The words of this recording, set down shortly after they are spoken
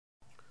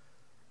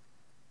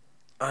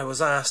I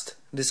was asked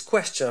this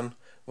question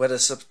whether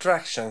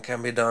subtraction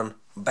can be done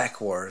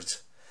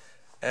backwards,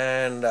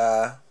 and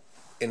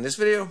in this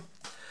video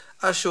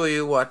I'll show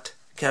you what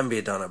can be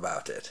done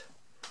about it.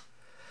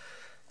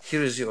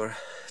 Here is your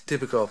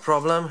typical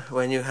problem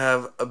when you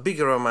have a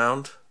bigger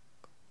amount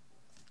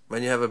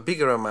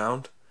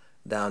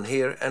down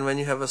here and when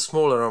you have a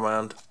smaller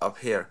amount up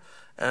here.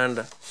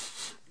 And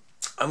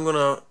I'm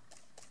gonna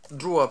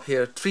draw up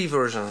here three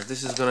versions.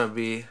 This is gonna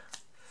be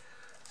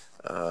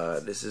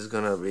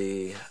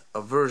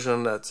a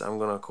version that I'm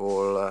gonna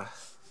call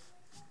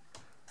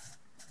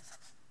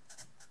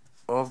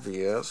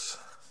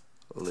obviously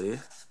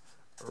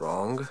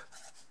wrong.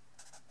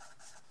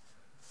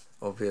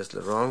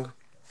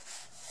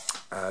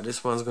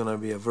 This one's gonna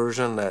be a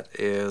version that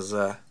is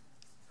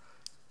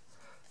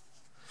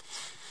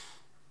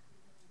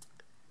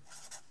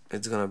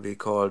it's gonna be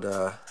called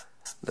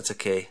that's a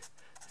K.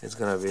 It's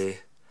gonna be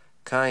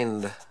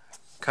kinda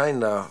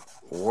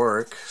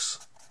works.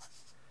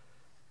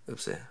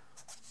 Oopsie.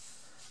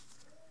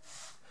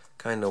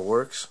 Kinda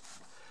works.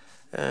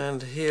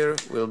 And here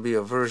will be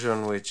a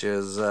version which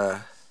is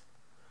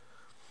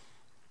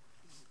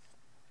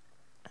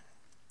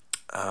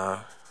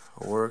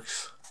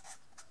works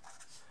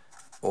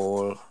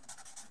all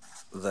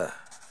the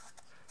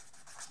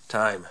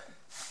time.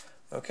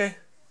 Okay,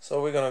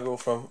 so we're gonna go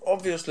from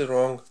obviously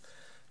wrong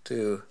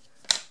to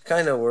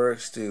kinda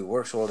works to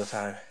works all the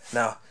time.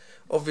 Now,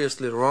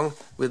 obviously wrong,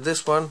 with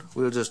this one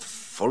we'll just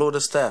follow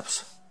the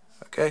steps.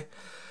 Okay,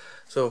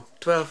 so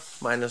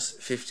 12 minus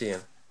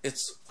 15.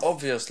 It's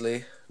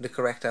obviously, the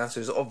correct answer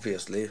is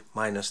obviously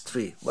minus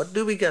 3. But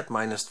do we get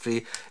minus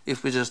 3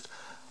 if we just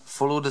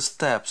follow the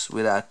steps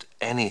without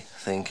any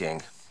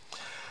thinking?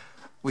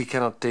 We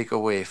cannot take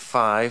away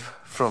 5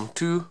 from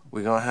 2.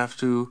 We're gonna have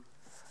to,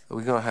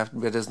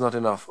 but there's not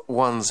enough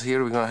ones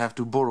here. We're gonna have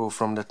to borrow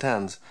from the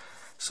tens.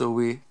 So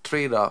we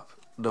trade up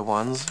the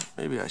ones.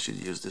 Maybe I should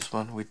use this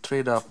one. We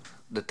trade up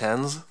the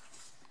tens,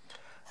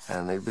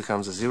 and it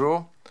becomes a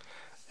 0.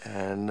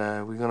 And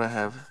we're gonna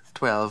have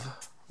 12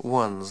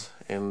 ones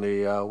in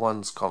the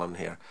ones column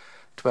here.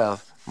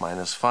 12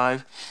 minus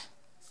 5.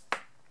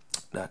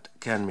 That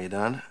can be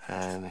done,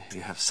 and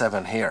you have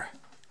 7 here.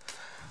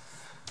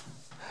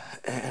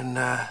 And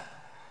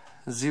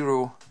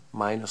 0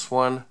 minus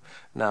 1.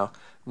 Now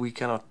we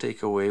cannot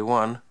take away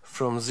 1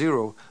 from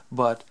 0,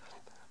 but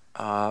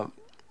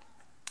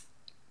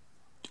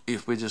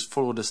if we just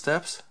follow the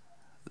steps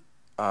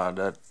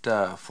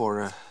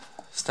for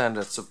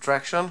standard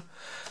subtraction,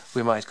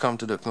 we might come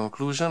to the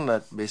conclusion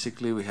that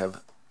basically we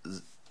have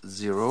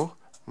 0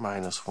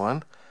 minus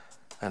 1,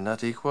 and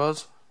that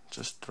equals,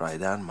 just write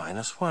down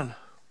minus 1.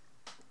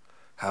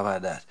 How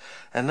about that?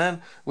 And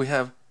then we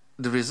have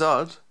the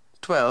result,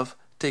 12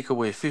 take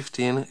away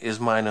 15 is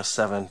minus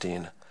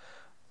 17.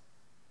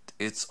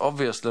 It's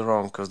obviously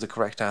wrong because the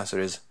correct answer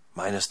is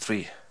minus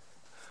 3.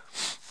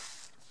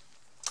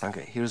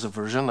 Okay, here's a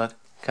version that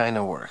kind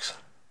of works.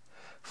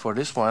 For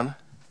this one,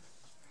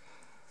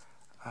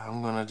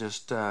 I'm gonna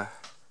just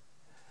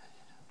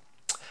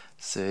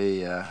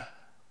say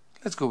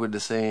let's go with the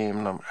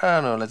same number.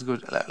 No, let's go.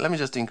 Let me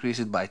just increase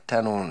it by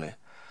 10 only.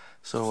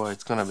 So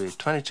it's gonna be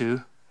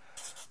 22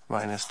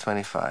 minus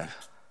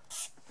 25.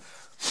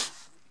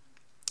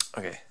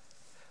 Okay.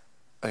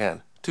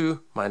 Again,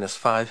 2 minus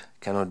 5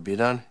 cannot be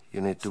done.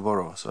 You need to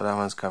borrow. So that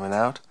one's coming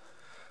out.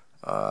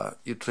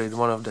 You trade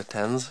one of the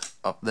tens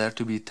up there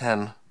to be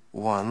 10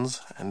 ones,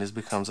 and this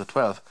becomes a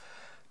 12.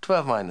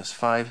 12 minus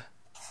 5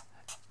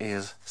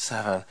 is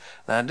 7.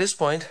 Now at this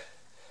point,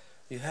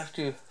 you have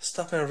to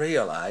stop and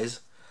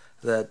realize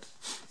that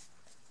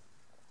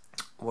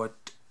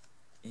what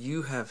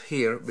you have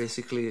here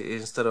basically,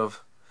 instead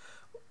of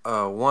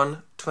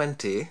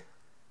 120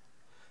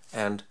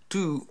 and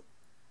 2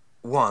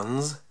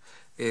 ones,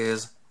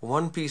 is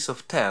 1 piece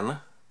of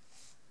 10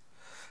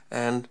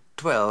 and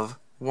 12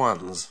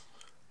 ones.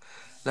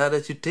 Now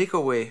that you take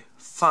away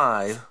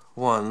 5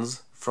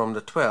 ones from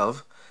the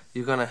 12,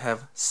 you're gonna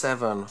have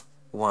 7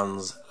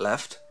 ones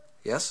left,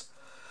 yes?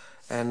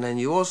 And then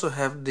you also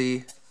have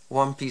the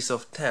 1 piece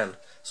of 10.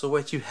 So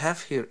what you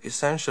have here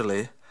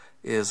essentially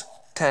is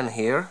 10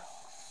 here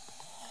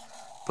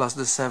plus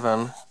the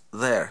 7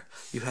 there.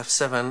 You have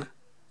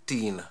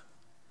 17.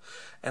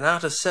 And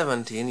out of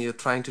 17 you're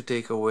trying to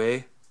take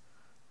away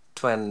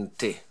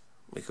 20,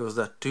 because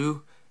that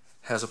 2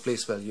 has a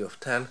place value of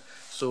 10.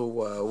 So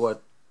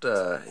what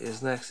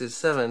is next is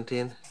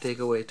 17, take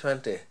away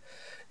 20.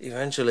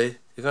 Eventually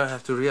you're gonna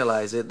have to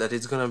realize it, that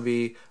it's gonna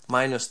be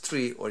minus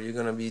 3, or you're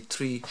gonna be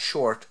 3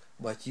 short,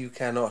 but you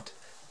cannot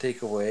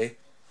take away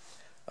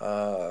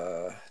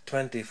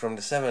 20 from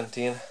the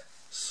 17.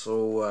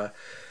 So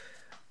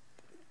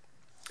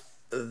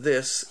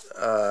this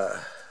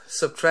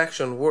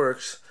subtraction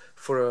works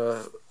for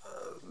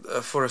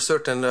a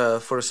certain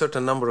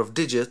number of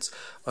digits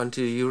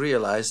until you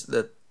realize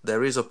that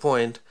there is a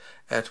point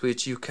at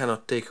which you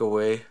cannot take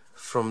away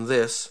from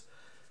this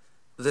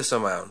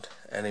amount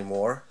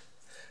anymore,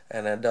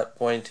 and at that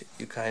point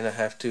you kind of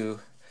have to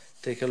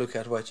take a look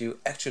at what you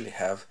actually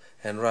have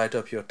and write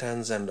up your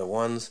tens and the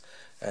ones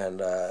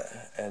and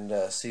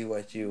see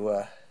what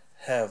you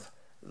have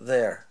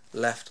there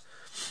left.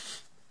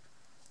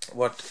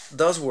 What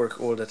does work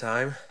all the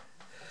time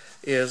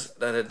is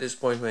that at this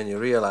point, when you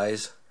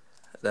realize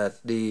that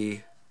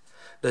you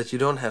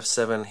don't have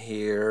 7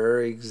 here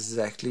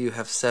exactly, you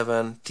have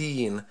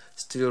 17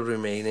 still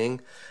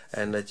remaining,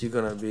 and that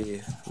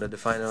the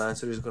final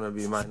answer is gonna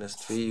be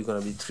 -3. You're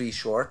gonna be 3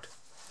 short.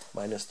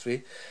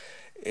 -3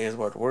 is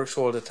what works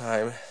all the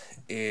time.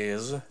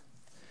 Is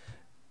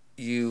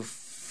you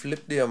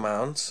flip the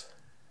amounts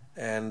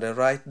and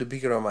write the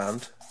bigger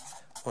amount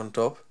on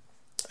top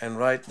and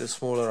write the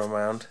smaller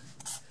amount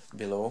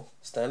below.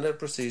 Standard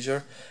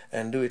procedure,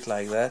 and do it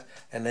like that,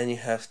 and then you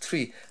have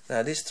 3.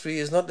 Now this 3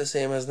 is not the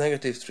same as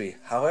 -3.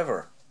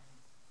 However,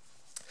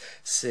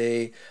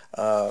 say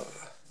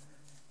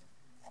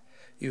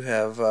you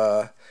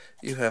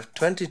have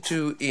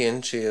 22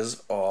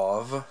 inches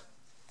of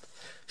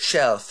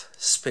shelf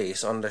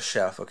space on the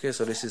shelf. Okay,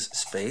 so this is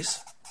space,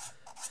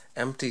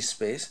 empty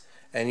space,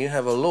 and you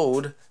have a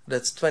load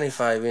that's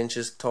 25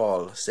 inches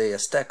tall. Say a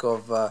stack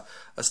of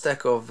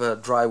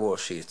drywall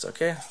sheets.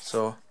 Okay,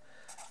 so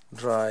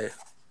drywall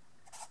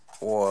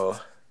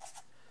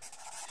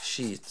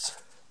sheets.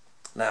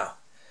 Now,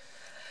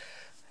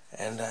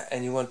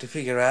 and you want to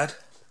figure out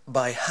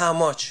by how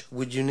much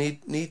would you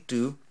need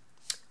to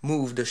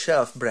move the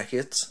shelf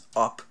brackets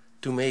up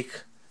to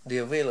make the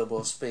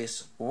available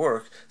space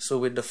work. So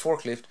with the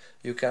forklift,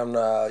 you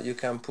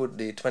can put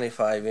the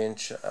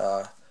 25-inch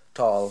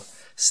tall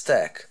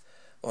stack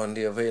on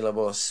the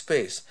available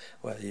space.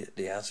 Well,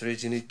 the answer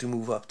is you need to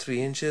move up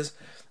 3 inches,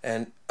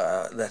 and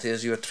that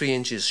is, you're 3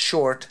 inches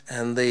short,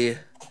 and the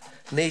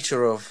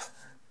nature of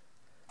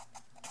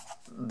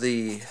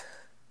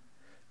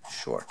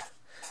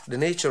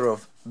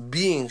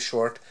being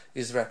short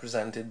is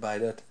represented by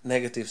that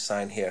negative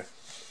sign here.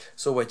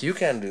 So what you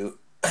can do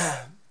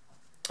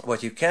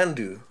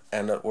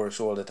and that works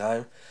all the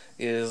time,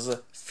 is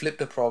flip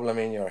the problem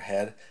in your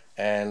head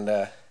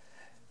and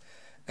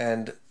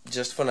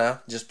just for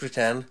now, just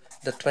pretend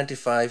that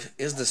 25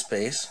 is the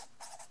space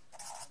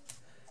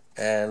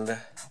and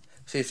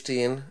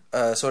 22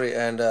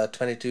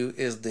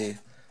 is the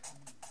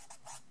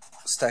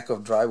stack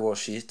of drywall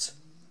sheets,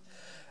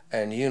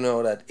 and you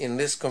know that in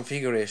this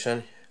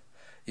configuration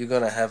you're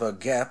gonna have a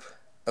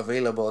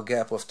available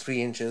gap of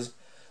 3 inches,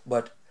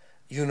 but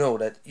you know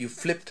that you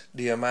flipped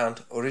the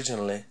amount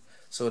originally,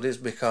 so this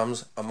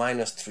becomes a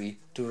 -3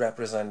 to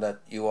represent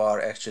that you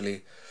are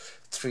actually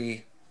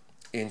 3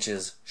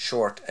 inches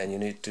short, and you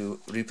need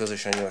to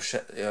reposition your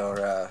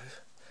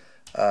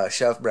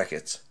shelf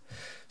brackets.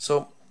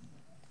 So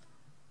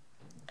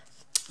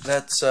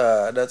that's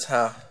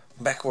how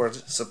backward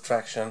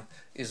subtraction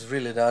is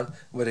really done.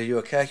 Whether you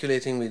are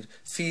calculating with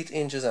feet,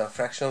 inches, and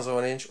fractions of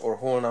an inch, or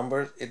whole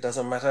numbers, it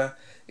doesn't matter.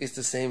 It's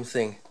the same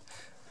thing.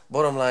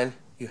 Bottom line,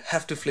 you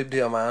have to flip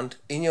the amount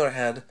in your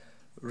head,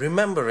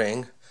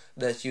 remembering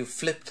that you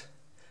flipped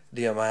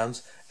the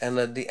amounts and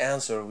that the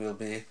answer will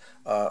be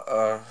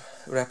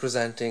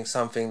representing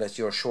something that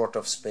you're short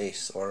of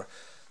space, or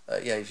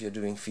yeah, if you're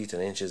doing feet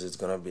and inches, it's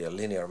going to be a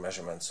linear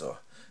measurement, so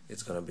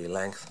it's going to be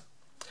length.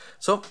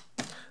 So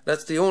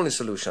that's the only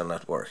solution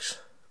that works.